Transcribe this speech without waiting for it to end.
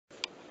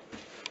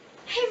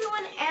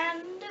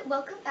and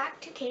welcome back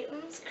to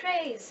Caitlin's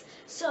Craze.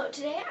 So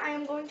today I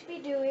am going to be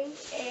doing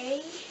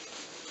a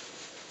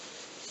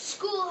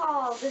school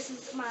haul. This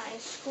is my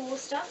school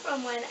stuff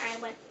from when I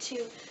went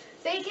to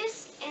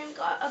Vegas and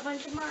got a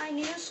bunch of my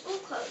new school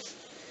clothes.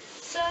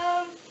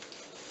 So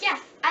yeah,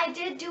 I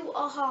did do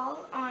a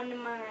haul on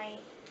my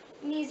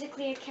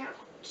Musical.ly account.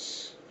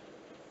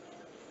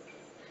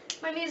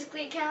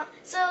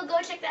 So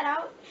go check that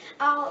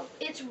out.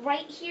 It's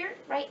right here.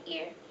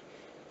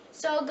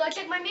 So go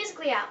check my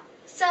Musical.ly out.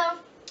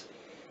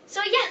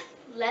 So yeah,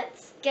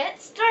 let's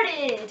get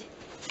started.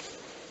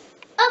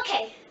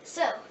 Okay,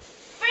 so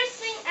first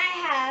thing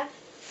I have,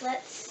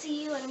 let's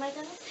see, what am I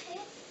gonna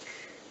pick?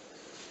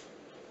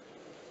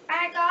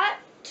 I got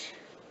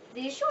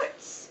these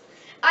shorts.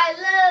 I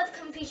love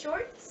comfy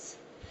shorts,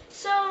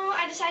 so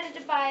I decided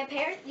to buy a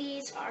pair.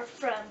 These are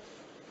from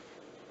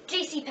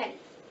JCPenney.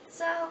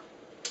 So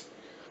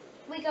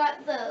we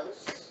got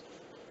those,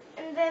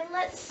 and then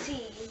let's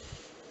see.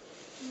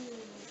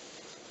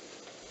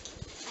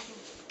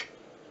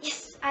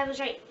 Yes, I was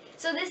right.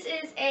 So this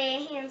is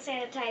a hand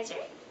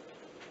sanitizer.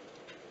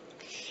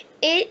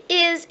 It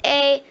is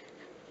a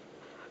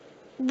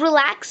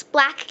Relax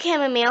Black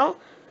Chamomile.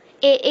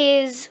 It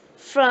is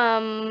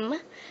from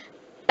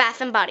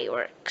Bath and Body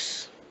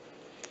Works.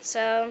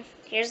 So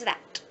here's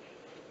that.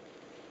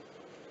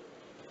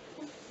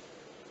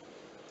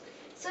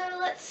 So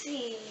let's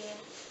see.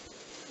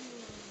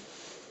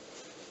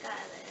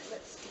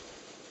 Let's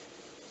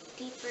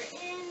see. Deeper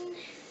in.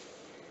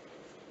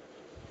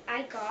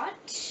 I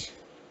got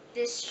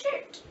this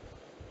shirt.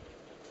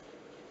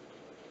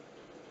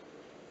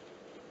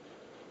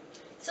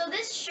 So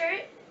this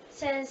shirt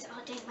says,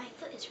 oh dang, my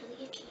foot is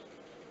really itchy.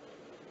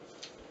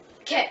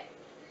 Okay.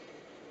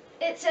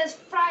 It says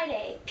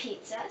Friday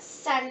pizza,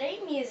 Saturday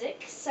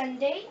music,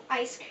 Sunday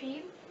ice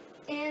cream,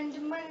 and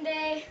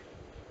Monday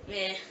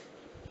meh.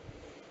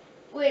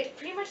 Which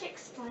pretty much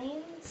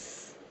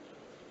explains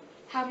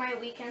how my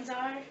weekends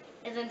are.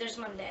 And then there's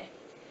Monday.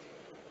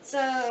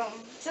 So,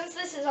 since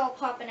this is all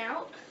popping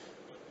out,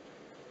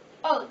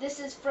 oh, this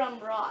is from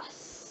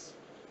Ross,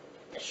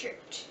 the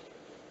shirt.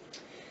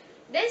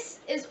 This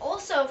is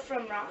also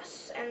from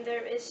Ross, and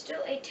there is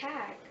still a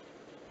tag.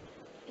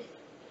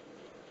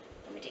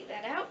 Let me take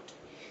that out.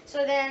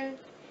 So then,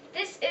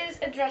 this is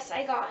a dress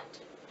I got.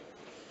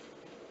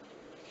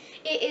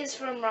 It is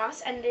from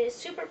Ross, and it is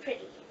super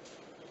pretty.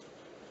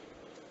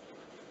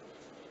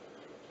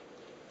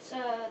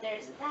 So,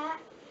 there's that.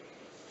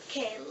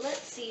 Okay,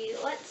 let's see,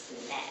 what's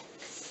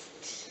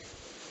next?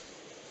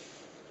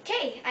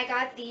 Okay, I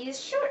got these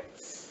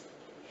shorts.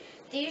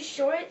 These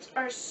shorts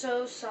are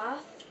so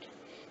soft,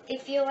 they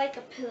feel like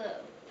a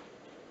pillow.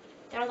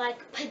 They're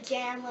like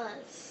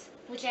pajamas,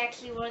 which I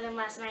actually wore them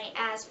last night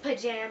as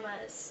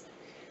pajamas.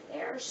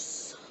 They are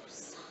so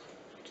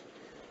soft.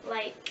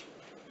 Like,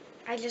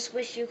 I just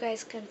wish you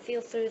guys can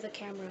feel through the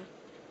camera.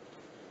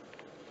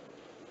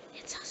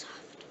 It's so soft.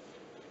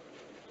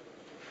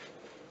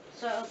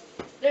 So,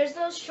 there's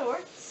those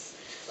shorts.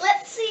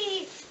 Let's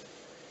see.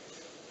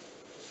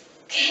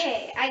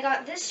 Okay, I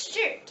got this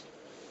shirt.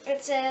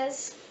 It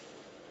says,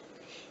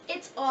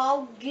 "It's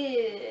all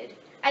good."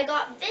 I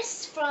got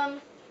this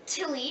from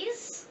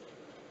Tilly's.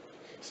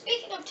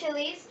 Speaking of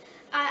Tilly's,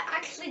 I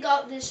actually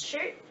got this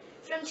shirt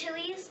from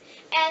Tilly's,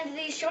 and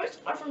these shorts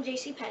are from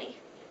JCPenney.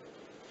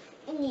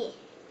 Yeah.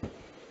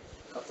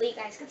 Hopefully you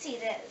guys can see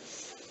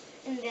this.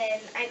 And then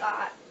I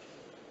got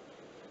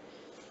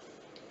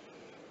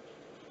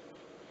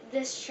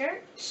this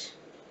shirt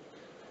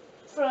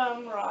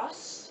from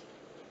Ross.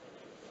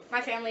 My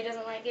family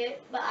doesn't like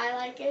it, but I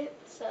like it,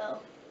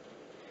 so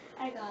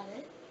I got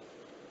it.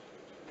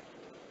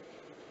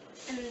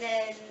 And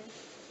then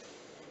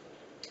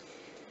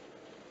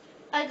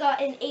I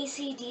got an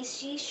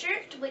AC/DC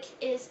shirt, which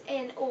is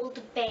an old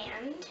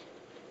band.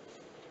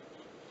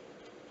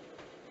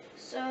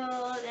 So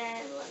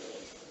then let me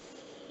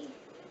see.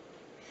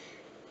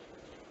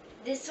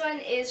 This one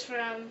is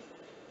from,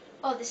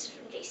 oh, this is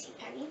from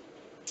JCPenney.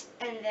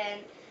 And then,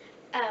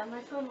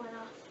 my phone went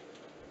off.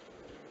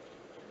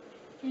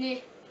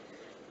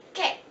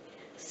 Okay,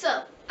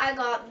 so I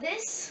got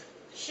this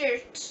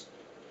shirt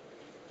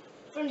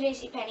from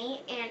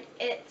JCPenney, and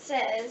it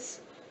says,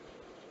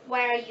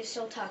 "Why are you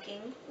still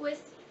talking?"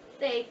 with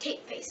the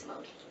tape face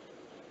emoji.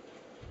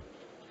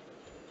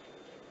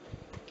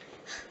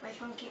 My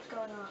phone keeps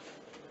going off.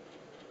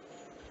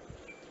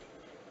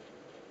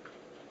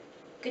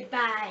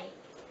 Goodbye.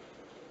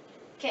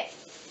 Okay.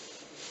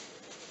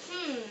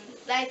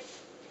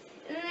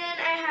 And then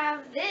I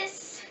have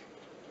this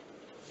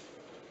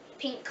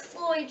Pink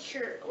Floyd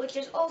shirt, which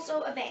is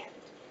also a band.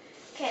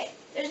 Okay,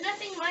 there's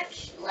nothing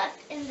much left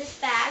in this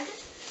bag,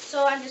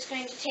 so I'm just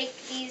going to take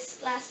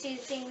these last two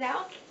things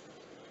out.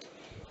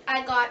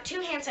 I got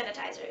 2 hand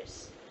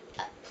sanitizers,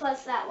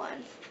 plus that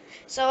one.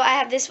 So I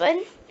have this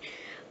one,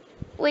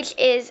 which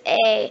is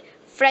a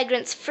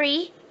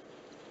fragrance-free.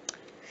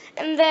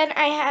 And then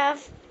I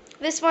have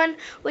this one,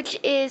 which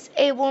is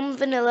a warm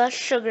vanilla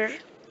sugar.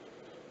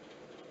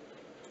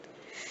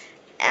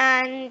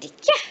 And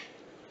yeah.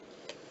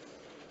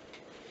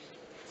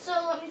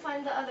 let me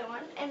find the other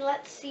one and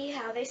let's see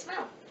how they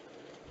smell.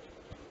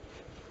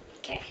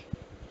 Okay,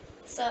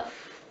 so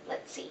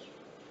let's see.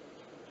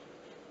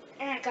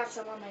 And I got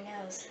some on my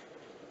nose.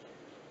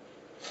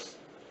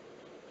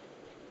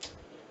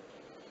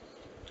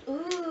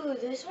 Ooh,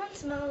 this one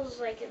smells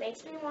like it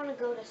makes me want to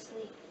go to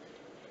sleep.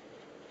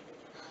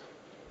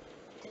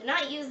 Do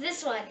not use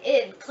this one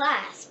in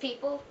class,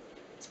 people.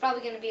 It's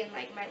probably going to be in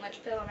like my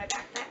lunch pail or my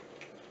backpack.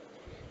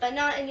 But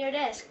not in your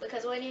desk,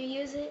 because when you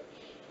use it,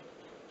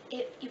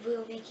 it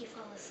will make you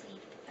fall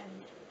asleep. And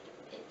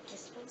it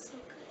just smells so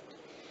good.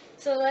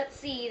 So let's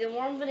see, the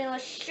warm vanilla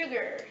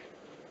sugar.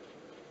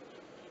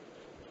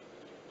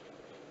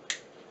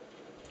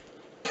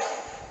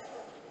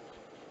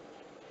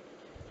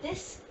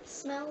 This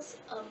smells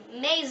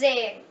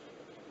amazing.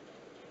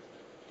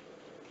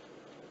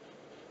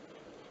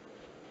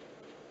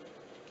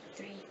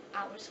 Three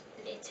hours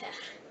later.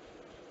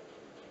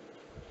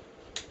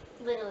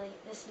 Literally,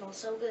 this smells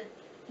so good.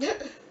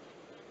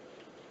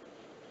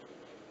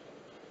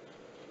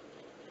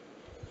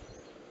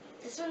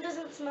 This one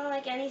doesn't smell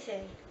like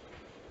anything.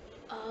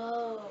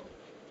 Oh.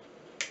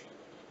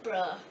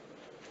 Bruh.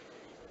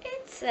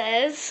 It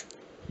says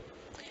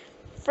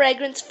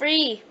fragrance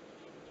free.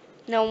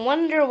 No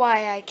wonder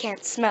why I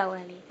can't smell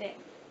anything.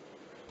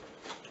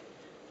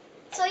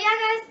 So yeah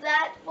guys,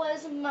 that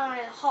was my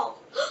haul.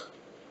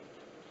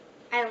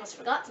 I almost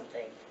forgot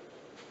something.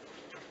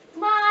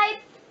 My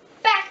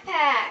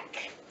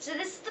backpack. So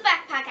this is the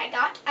backpack I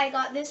got. I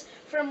got this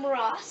from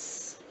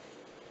Ross.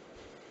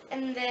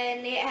 And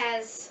then it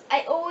has,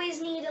 I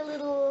always need a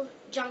little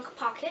junk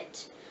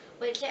pocket,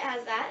 which it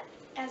has that.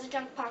 It has a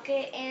junk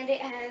pocket and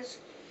it has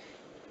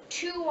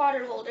 2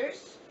 water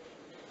holders.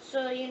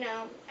 So, you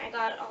know, I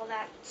got all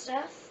that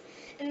stuff.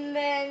 And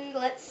then,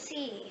 let's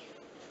see.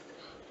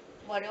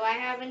 What do I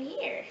have in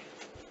here?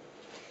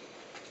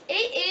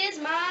 It is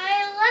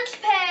my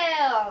lunch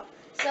pail.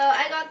 So,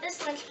 I got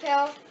this lunch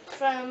pail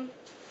from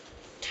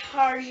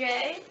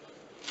Target.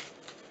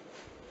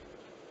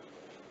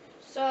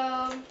 So,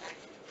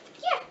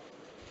 yeah.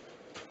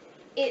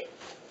 It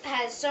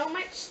has so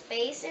much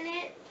space in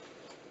it.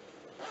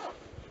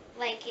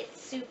 Like, it's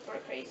super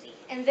crazy.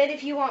 And then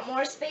if you want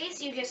more space,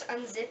 you just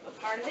unzip a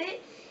part of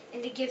it,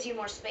 and it gives you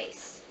more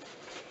space.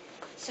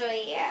 So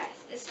yeah,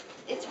 it's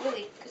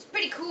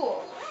pretty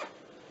cool.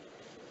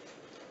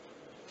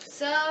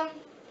 So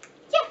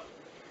yeah,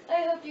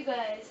 I hope you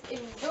guys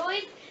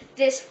enjoyed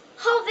this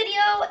whole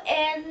video,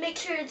 and make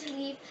sure to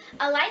leave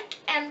a like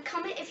and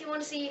comment if you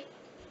want to see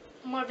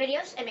more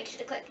videos, and make sure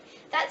to click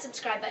that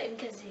subscribe button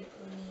because it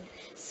will mean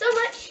so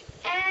much.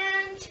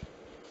 And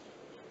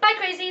bye,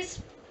 crazies.